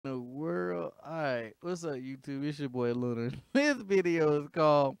What's up, YouTube? It's your boy Lunar. This video is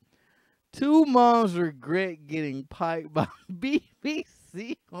called Two Moms Regret Getting Piped by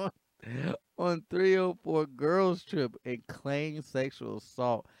BBC on 304 Girls Trip and Claim Sexual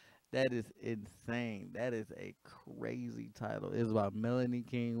Assault. That is insane. That is a crazy title. It's about Melanie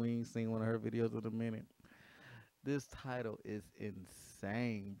King. We ain't seen one of her videos in a minute. This title is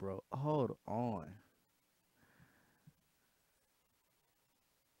insane, bro. Hold on.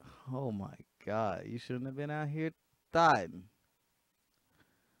 Oh my God. You shouldn't have been out here thotting.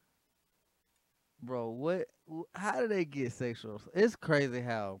 Bro, what? How do they get sexual? It's crazy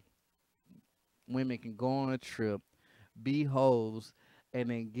how women can go on a trip, be hoes, and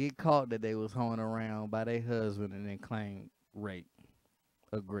then get caught that they was hoeing around by their husband and then claim rape.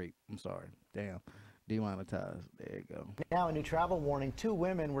 Grape. I'm sorry. Damn. Demonetized. There you go. Now a new travel warning. Two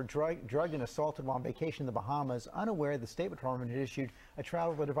women were drugged and assaulted while on vacation in the Bahamas. Unaware, the State Department had issued a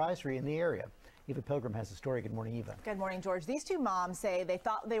travel advisory in the area. Eva Pilgrim has the story. Good morning, Eva. Good morning, George. These two moms say they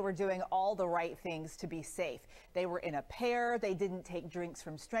thought they were doing all the right things to be safe. They were in a pair. They didn't take drinks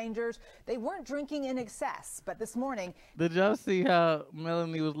from strangers. They weren't drinking in excess. But this morning... Did y'all see how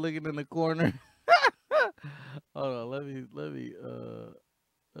Melanie was looking in the corner? Hold on. Let me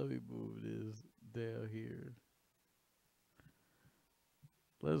move this down here.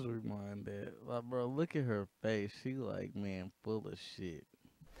 Let's rewind that. Like, bro, look at her face. She like, man, full of shit.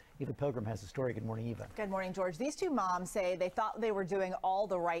 Eva Pilgrim has the story. Good morning, Eva. Good morning, George. These two moms say they thought they were doing all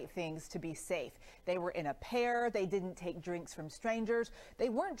the right things to be safe. They were in a pair. They didn't take drinks from strangers. They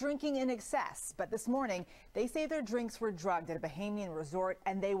weren't drinking in excess. But this morning, they say their drinks were drugged at a Bahamian resort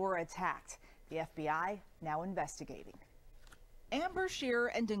and they were attacked. The FBI now investigating. Amber Shearer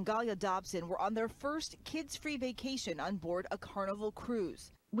and Dengalia Dobson were on their first kids-free vacation on board a Carnival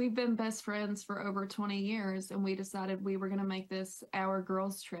cruise. We've been best friends for over 20 years, and we decided we were going to make this our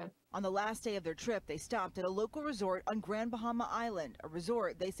girls' trip. On the last day of their trip, they stopped at a local resort on Grand Bahama Island, a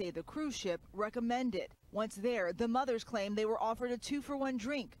resort they say the cruise ship recommended. Once there, the mothers claim they were offered a 2-for-1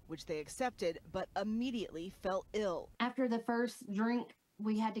 drink, which they accepted, but immediately fell ill. After the first drink,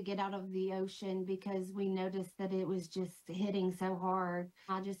 we had to get out of the ocean because we noticed that it was just hitting so hard.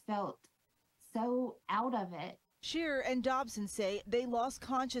 I just felt so out of it. Shearer and Dobson say they lost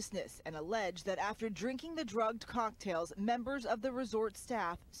consciousness and allege that after drinking the drugged cocktails, members of the resort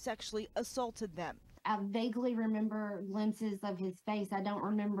staff sexually assaulted them. I vaguely remember glimpses of his face. I don't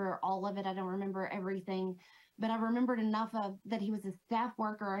remember all of it. I don't remember everything, but I remembered enough of that he was a staff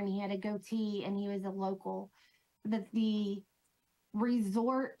worker and he had a goatee and he was a local, that the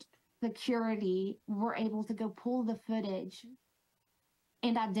resort security were able to go pull the footage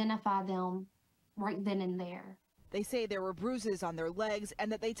and identify them right then and there. They say there were bruises on their legs and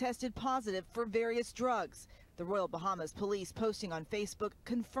that they tested positive for various drugs. The Royal Bahamas Police posting on Facebook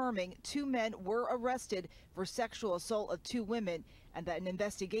confirming 2 men were arrested for sexual assault of 2 women and that an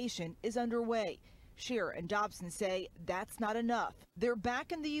investigation is underway. Shearer and Dobson say that's not enough. They're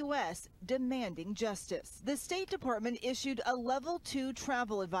back in the U.S. demanding justice. The State Department issued a level 2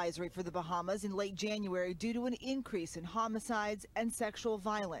 travel advisory for the Bahamas in late January due to an increase in homicides and sexual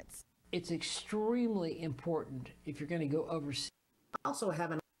violence. It's extremely important if you're going to go overseas. Also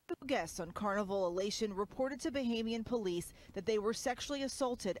have an Guests on Carnival Elation reported to Bahamian police that they were sexually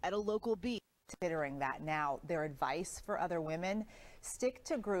assaulted at a local beach. Considering that now, their advice for other women, stick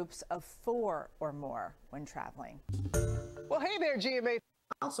to groups of 4 or more when traveling. Well, hey there, GMA.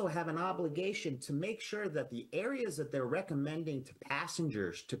 Also have an obligation to make sure that the areas that they're recommending to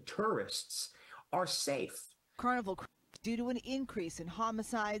passengers, to tourists, are safe. Carnival due to an increase in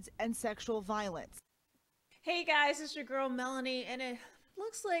homicides and sexual violence. Hey guys, it's your girl Melanie, and it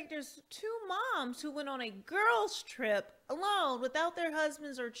looks like there's 2 moms who went on a girls' trip alone without their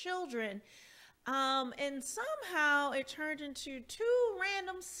husbands or children. And somehow it turned into 2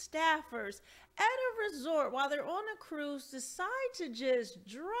 random staffers at a resort while they're on a cruise decide to just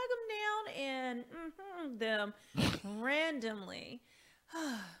drug them down and them randomly.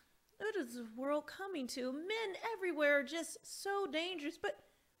 What is the world coming to? Men everywhere are just so dangerous. But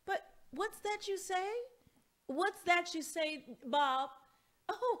what's that you say? What's that you say, Bob?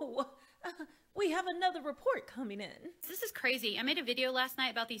 Oh, we have another report coming in. This is crazy. I made a video last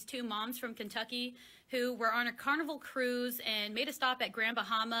night about these 2 moms from Kentucky who were on a Carnival cruise and made a stop at Grand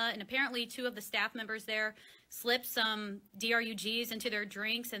Bahama, and apparently 2 of the staff members there slipped some DRUGs into their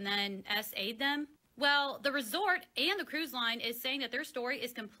drinks and then SA'd them. Well, the resort and the cruise line is saying that their story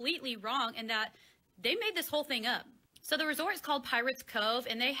is completely wrong and that they made this whole thing up. So the resort is called Pirates Cove,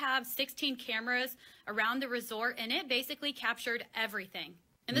 and they have 16 cameras around the resort, and it basically captured everything.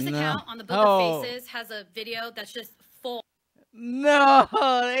 And this account on the Book of Faces has a video that's just full. No,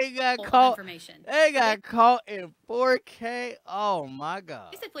 they got caught. Information. They got caught in 4K. Oh my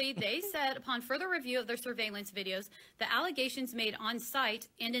God. Basically, they said upon further review of their surveillance videos, the allegations made on site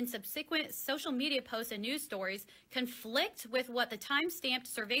and in subsequent social media posts and news stories conflict with what the time-stamped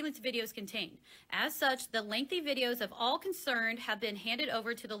surveillance videos contain. As such, the lengthy videos of all concerned have been handed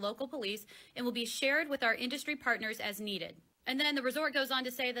over to the local police and will be shared with our industry partners as needed. And then the resort goes on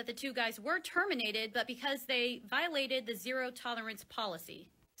to say that the two guys were terminated, but because they violated the zero tolerance policy.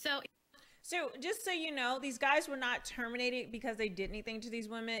 So just so you know, these guys were not terminated because they did anything to these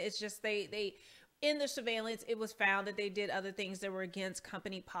women. It's just they in the surveillance, it was found that they did other things that were against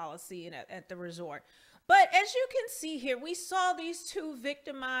company policy and at the resort. But as you can see here, we saw these two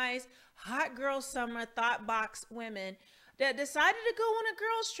victimized hot girl summer thought box women that decided to go on a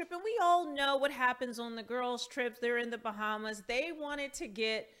girls trip. And we all know what happens on the girls trips. They're in the Bahamas. They wanted to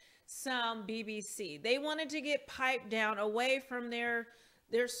get some BBC. They wanted to get piped down away from their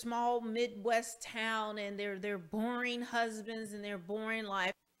small Midwest town and their boring husbands and their boring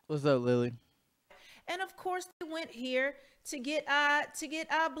life. What's up, Lily? And of course, they went here to get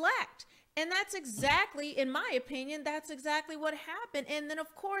blacked. And that's exactly, in my opinion, that's exactly what happened. And then,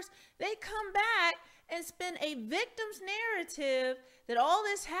 of course, they come back and spin a victim's narrative that all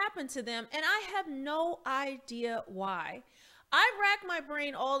this happened to them. And I have no idea why. I rack my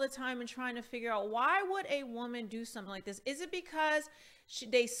brain all the time in trying to figure out, why would a woman do something like this? Is it because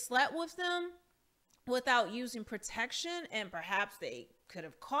they slept with them without using protection and perhaps they could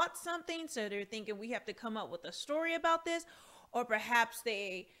have caught something, so they're thinking we have to come up with a story about this? Or perhaps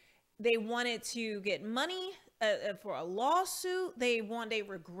they wanted to get money for a lawsuit. They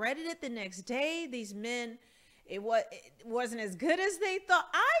regretted it the next day. These men, it wasn't as good as they thought.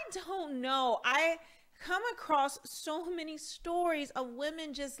 I don't know. I come across so many stories of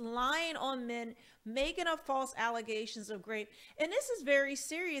women just lying on men, making up false allegations of rape. And this is very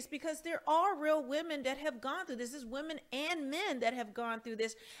serious because there are real women that have gone through this. There's women and men that have gone through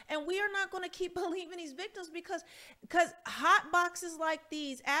this. And we are not going to keep believing these victims because hot boxes like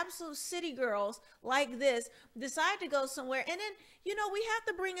these, absolute city girls like this, decide to go somewhere. And then, you know, we have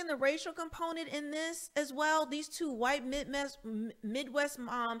to bring in the racial component in this as well. These two white Midwest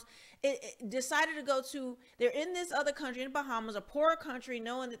moms decided to go to, they're in this other country, in Bahamas, a poorer country,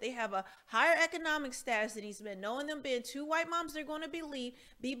 knowing that they have a higher economic status than these men, knowing them being two white moms, they're going to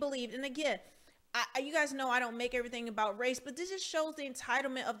be believed. And again, you guys know I don't make everything about race, but this just shows the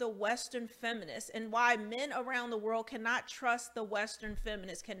entitlement of the Western feminists and why men around the world cannot trust the Western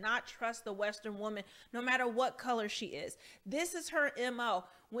feminist, cannot trust the Western woman, no matter what color she is. This is her MO.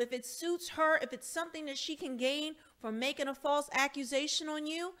 If it suits her, if it's something that she can gain from making a false accusation on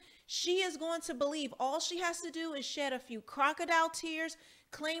you, she is going to believe. All she has to do is shed a few crocodile tears,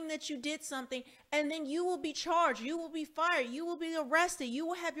 claim that you did something, and then you will be charged. You will be fired. You will be arrested. You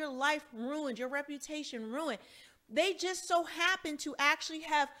will have your life ruined, your reputation ruined. They just so happen to actually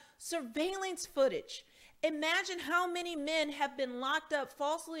have surveillance footage. Imagine how many men have been locked up,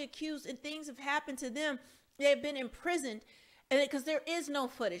 falsely accused, and things have happened to them. They've been imprisoned. And because there is no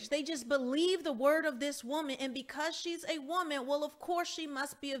footage, they just believe the word of this woman. And because she's a woman, well, of course she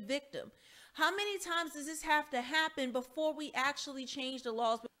must be a victim. How many times does this have to happen before we actually change the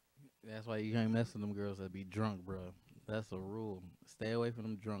laws? That's why you can't mess with them girls that be drunk, bro. That's a rule. Stay away from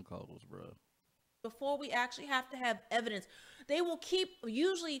them drunk hoes, bro. Before we actually have to have evidence, they will keep,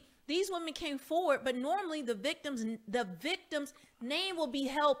 usually these women came forward, but normally the victim's name will be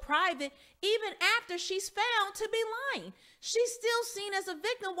held private even after she's found to be lying. She's still seen as a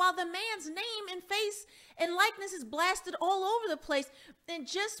victim while the man's name and face and likeness is blasted all over the place. And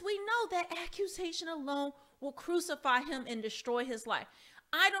just we know that accusation alone will crucify him and destroy his life.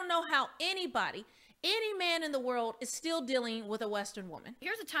 I don't know how any man in the world is still dealing with a Western woman.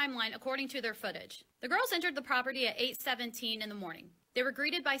 Here's a timeline according to their footage. The girls entered the property at 8:17 in the morning. They were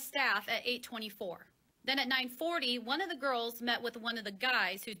greeted by staff at 8:24. Then at 9:40, one of the girls met with one of the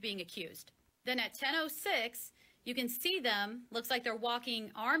guys who's being accused. Then at 10:06, you can see them, looks like they're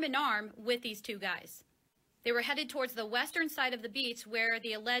walking arm in arm with these two guys. They were headed towards the western side of the beach where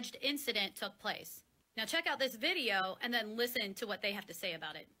the alleged incident took place. Now check out this video and then listen to what they have to say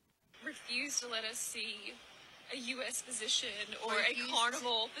about it. Refused to let us see a U.S. physician or a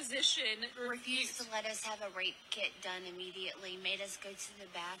carnival physician. Refused to let us have a rape kit done immediately. Made us go to the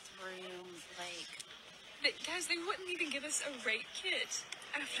bathroom. But guys, they wouldn't even give us a rape kit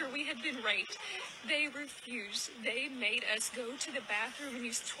after we had been raped. They refused. They made us go to the bathroom and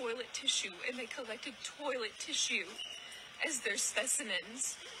use toilet tissue, and they collected toilet tissue as their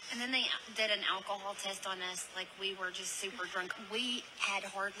specimens. And then they did an alcohol test on us like we were just super drunk. We had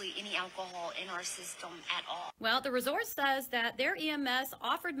hardly any alcohol in our system at all. Well, the resort says that their EMS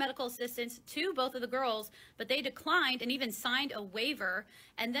offered medical assistance to both of the girls, but they declined and even signed a waiver.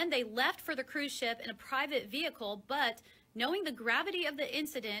 And then they left for the cruise ship in a private vehicle. But knowing the gravity of the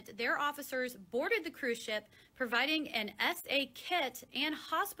incident, their officers boarded the cruise ship, providing an SA kit and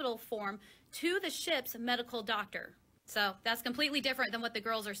hospital form to the ship's medical doctor. So that's completely different than what the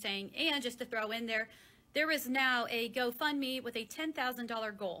girls are saying. And just to throw in there, there is now a GoFundMe with a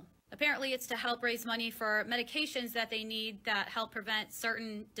 $10,000 goal. Apparently it's to help raise money for medications that they need that help prevent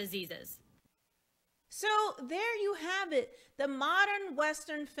certain diseases. So there you have it, the modern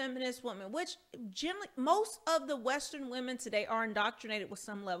Western feminist woman, which generally most of the Western women today are indoctrinated with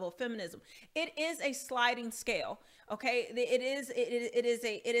some level of feminism. It is a sliding scale, okay? It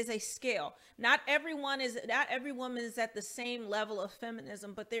is a scale. Not every woman is at the same level of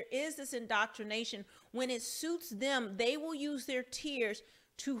feminism, but there is this indoctrination. When it suits them, they will use their tears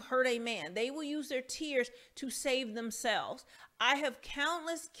to hurt a man. They will use their tears to save themselves. I have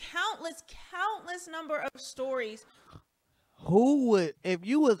countless number of stories. Who would, if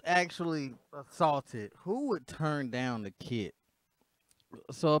you was actually assaulted, who would turn down the kid?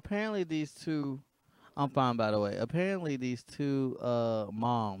 So apparently these two, I'm fine by the way, apparently these two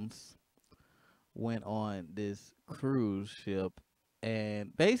moms went on this cruise ship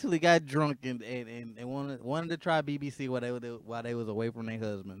and basically got drunk and wanted to try BBC while they was away from their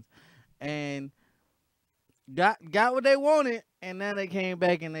husbands, and got what they wanted, and then they came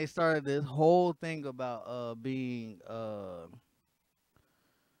back and they started this whole thing about being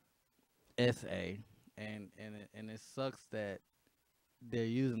SA, and it sucks that they're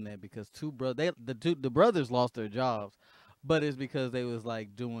using that because the brothers lost their jobs, but it's because they was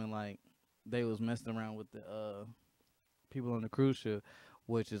like doing like they was messing around with the people on the cruise ship,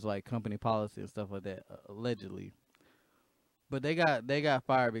 which is like company policy and stuff like that, allegedly. But they got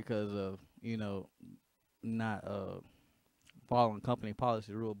fired because of, you know, not following company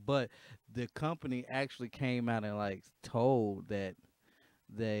policy rule. But the company actually came out and like told that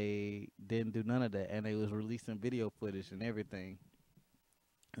they didn't do none of that, and they was releasing video footage and everything.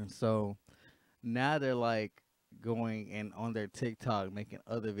 And so now they're like going and on their TikTok making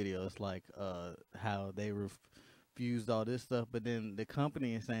other videos like how they refused all this stuff, but then the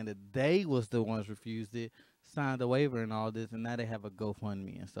company is saying that they was the ones refused it, signed a waiver and all this, and now they have a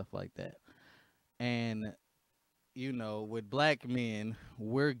GoFundMe and stuff like that. And you know, with black men,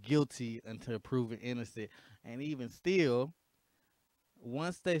 we're guilty until proven innocent, and even still,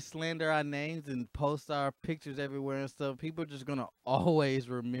 once they slander our names and post our pictures everywhere and stuff, people are just gonna always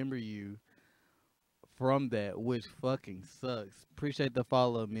remember you from that, which fucking sucks. Appreciate the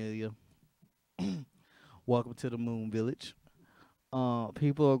follow, Amelia. Welcome to the Moon Village.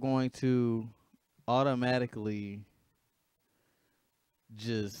 People are going to automatically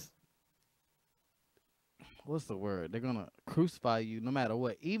just, what's the word? They're gonna crucify you no matter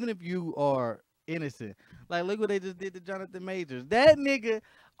what, even if you are innocent. Like, look what they just did to Jonathan Majors. That nigga,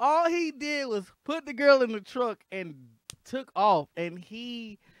 all he did was put the girl in the truck and took off, and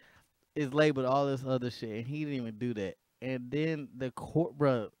he is labeled all this other shit, and he didn't even do that. And then the court,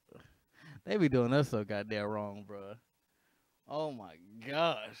 bro, they be doing us so goddamn wrong, bro. Oh my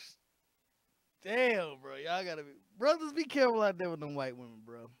gosh. Damn, bro. Y'all gotta be, brothers, be careful out there with them white women,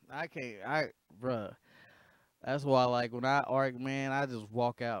 bro. Bro. That's why, like, when I argue, man, I just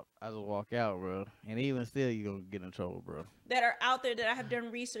walk out. Bro. And even still, you're gonna get in trouble, bro. That are out there that I have done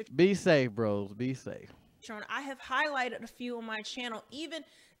research. Be safe, bros. Be safe. I have highlighted a few on my channel. Even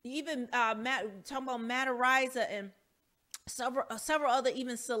talking about Matt Ariza and several other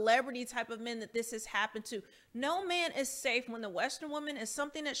even celebrity type of men that this has happened to. No man is safe. When the Western woman is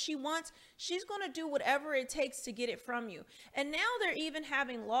something that she wants, she's going to do whatever it takes to get it from you. And now they're even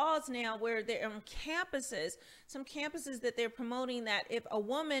having laws now where they're on campuses, some campuses that they're promoting that if a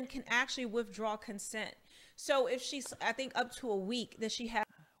woman can actually withdraw consent. So if she's, I think up to a week that she has.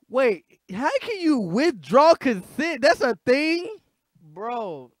 Wait, how can you withdraw consent? That's a thing?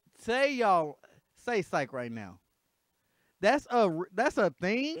 Bro, say psych right now. That's a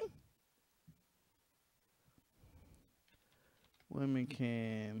thing? Women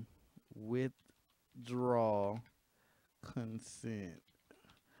can withdraw consent.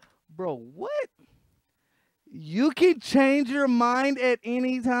 Bro, what? You can change your mind at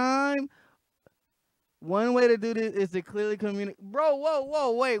any time? One way to do this is to clearly communicate. Bro,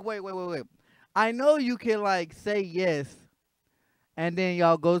 whoa, wait. I know you can, like, say yes, and then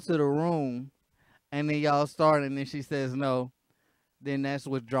y'all go to the room, and then y'all start, and then she says no, then that's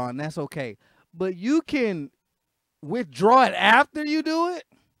withdrawn. That's okay. But you can withdraw it after you do it?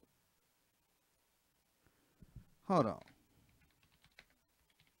 Hold on.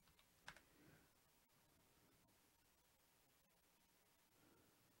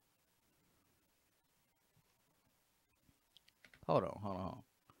 Hold on.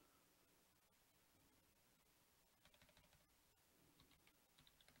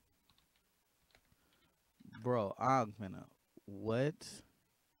 Bro, I'm gonna. What?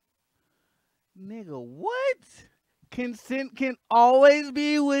 Nigga, what? Consent can always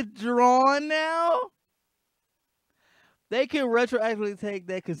be withdrawn now? They can retroactively take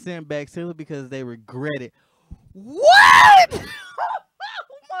that consent back simply because they regret it. What?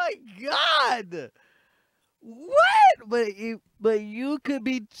 Oh my God. What? But you could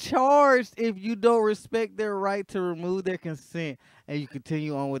be charged if you don't respect their right to remove their consent and you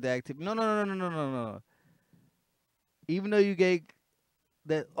continue on with the activity. No. Even though you gave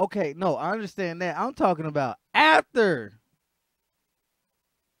that, okay, no, I understand that. I'm talking about after.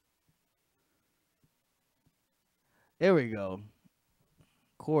 There we go.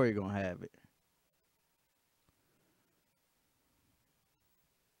 Corey gonna have it.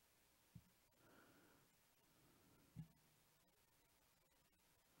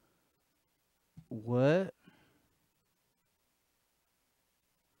 What?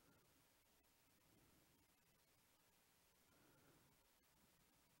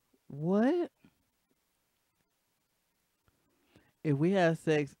 What? If we have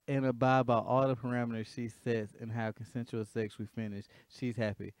sex and abide by all the parameters she sets and have consensual sex we finish, she's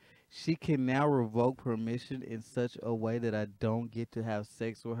happy. She can now revoke permission in such a way that I don't get to have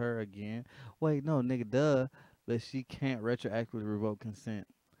sex with her again. Wait, no, nigga, duh. But she can't retroactively revoke consent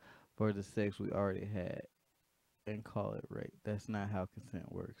for the sex we already had and call it rape. That's not how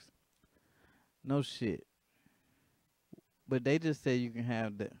consent works. No shit. But they just said you can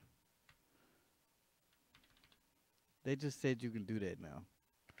have that. They just said you can do that now.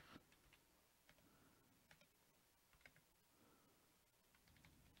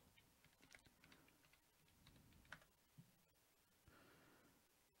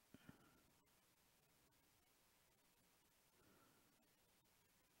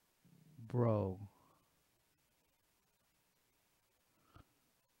 Bro.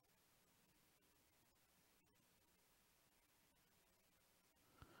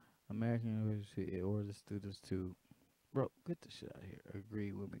 American University orders students to, bro, get the shit out of here.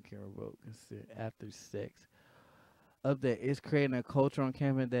 Agree women can revoke consent after sex. Up there, it's creating a culture on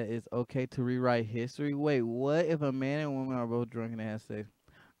campus that it's okay to rewrite history. Wait, what if a man and woman are both drunk and they have sex?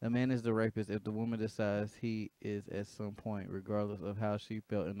 The man is the rapist if the woman decides he is at some point, regardless of how she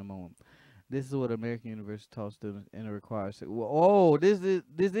felt in the moment. This is what American University taught students and it requires. Oh, this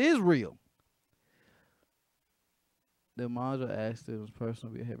is real. The module asks students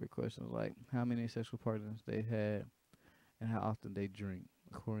personal behavior questions like how many sexual partners they had and how often they drink,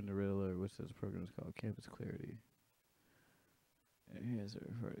 according to Red Alert, which says the program is called Campus Clarity. And here's a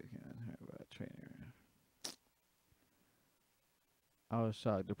refer to about trainer. I was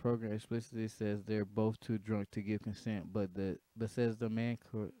shocked. The program explicitly says they're both too drunk to give consent, but says the man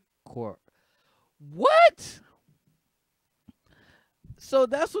court. What? So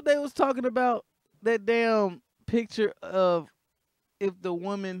that's what they was talking about. That damn picture of if the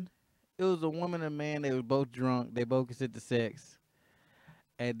woman, it was a woman and a man. They were both drunk. They both consented to sex,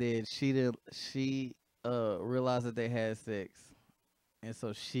 and then she realized that they had sex, and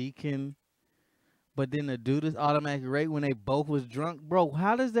so she can. But then the dude is automatic rape when they both was drunk. Bro,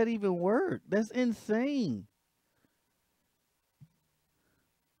 how does that even work? That's insane.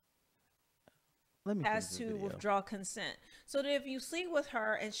 Let me has to withdraw consent. So that if you sleep with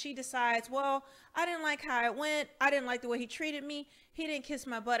her and she decides, well, I didn't like how it went. I didn't like the way he treated me. He didn't kiss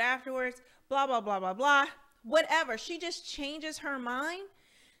my butt afterwards. Blah, blah, blah, blah, blah. Whatever. She just changes her mind.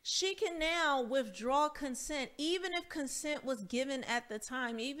 She can now withdraw consent, even if consent was given at the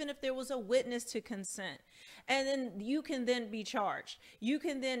time, even if there was a witness to consent. And then you can then be charged. You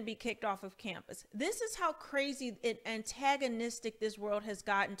can then be kicked off of campus. This is how crazy and antagonistic this world has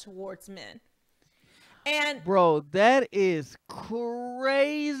gotten towards men. And bro, that is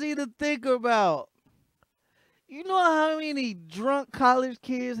crazy to think about. You know how many drunk college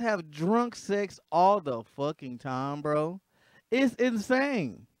kids have drunk sex all the fucking time, bro? It's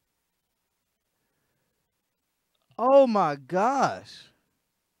insane. Oh my gosh.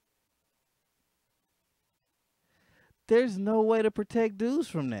 There's no way to protect dudes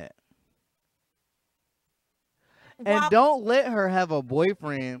from that. And don't let her have a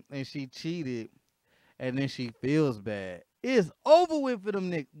boyfriend and she cheated and then she feels bad. It's over with for them,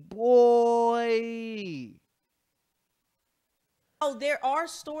 Nick. Boy. Oh, there are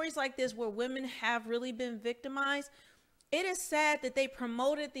stories like this where women have really been victimized. It is sad that they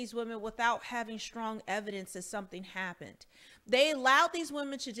promoted these women without having strong evidence that something happened. They allowed these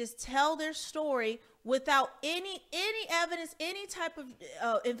women to just tell their story without any evidence, any type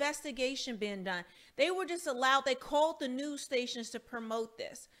of investigation being done. They were just allowed, they called the news stations to promote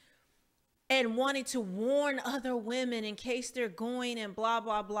this and wanted to warn other women in case they're going and blah,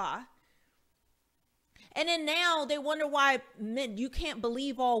 blah, blah. And then now they wonder why men, you can't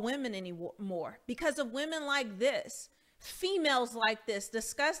believe all women anymore because of women like this. Females like this,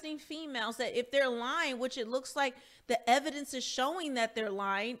 disgusting females that if they're lying, which it looks like the evidence is showing that they're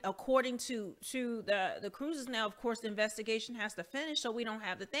lying, according to the cruises. Now, of course, the investigation has to finish, so we don't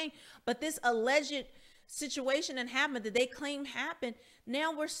have the thing. But this alleged situation that happened, that they claim happened,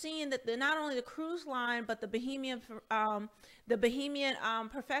 now we're seeing that not only the cruise line, but the Bahamian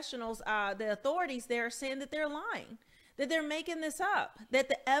professionals, the authorities there are saying that they're lying, that they're making this up, that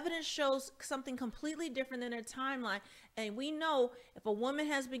the evidence shows something completely different than their timeline. And we know if a woman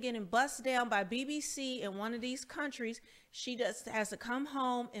has been getting bust down by BBC in one of these countries, she just has to come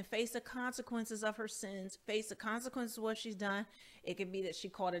home and face the consequences of her sins, face the consequences of what she's done. It could be that she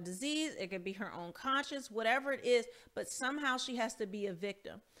caught a disease. It could be her own conscience, whatever it is, but somehow she has to be a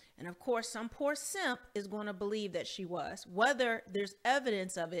victim. And of course, some poor simp is going to believe that she was, whether there's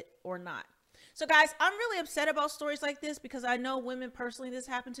evidence of it or not. So guys, I'm really upset about stories like this because I know women personally this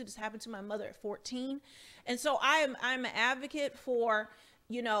happened to my mother at 14. And so I'm an advocate for,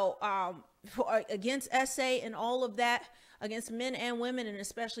 you know, against SA and all of that, against men and women and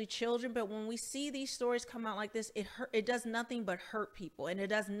especially children. But when we see these stories come out like this, it does nothing but hurt people, and it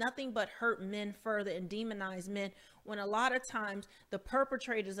does nothing but hurt men further and demonize men, when a lot of times the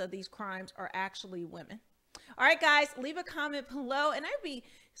perpetrators of these crimes are actually women. All right, guys, leave a comment below, and I'd be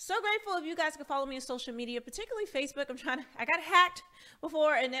so grateful if you guys could follow me on social media, particularly Facebook. I got hacked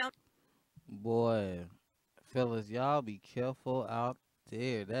before, and now. Boy, fellas, y'all be careful out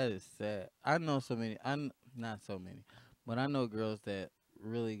there. That is sad. I know so many, not so many, but I know girls that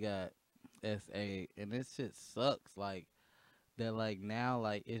really got SA, and this shit sucks. Like, that, like, now,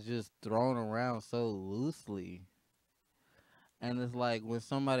 like, it's just thrown around so loosely. And it's like, when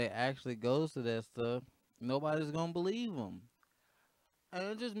somebody actually goes to that stuff, nobody's gonna believe them.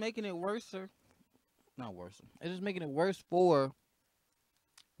 And it's just making it worse. Not worse. It's just making it worse for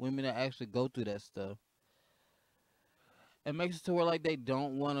women that actually go through that stuff. It makes it to where, like, they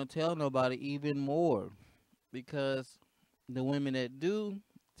don't want to tell nobody even more. Because the women that do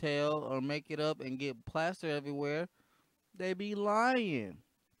tell or make it up and get plastered everywhere, they be lying.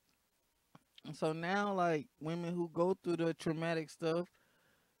 And so now, like, women who go through the traumatic stuff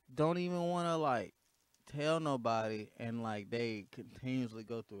don't even want to, like, tell nobody, and like they continuously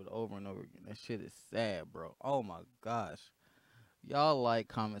go through it over and over again. That shit is sad, bro. Oh my gosh. Y'all like,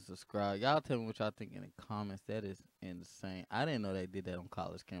 comment, subscribe. Y'all tell me what y'all think in the comments. That is insane. I didn't know they did that on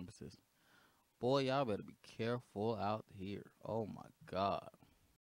college campuses. Boy, y'all better be careful out here. Oh my God.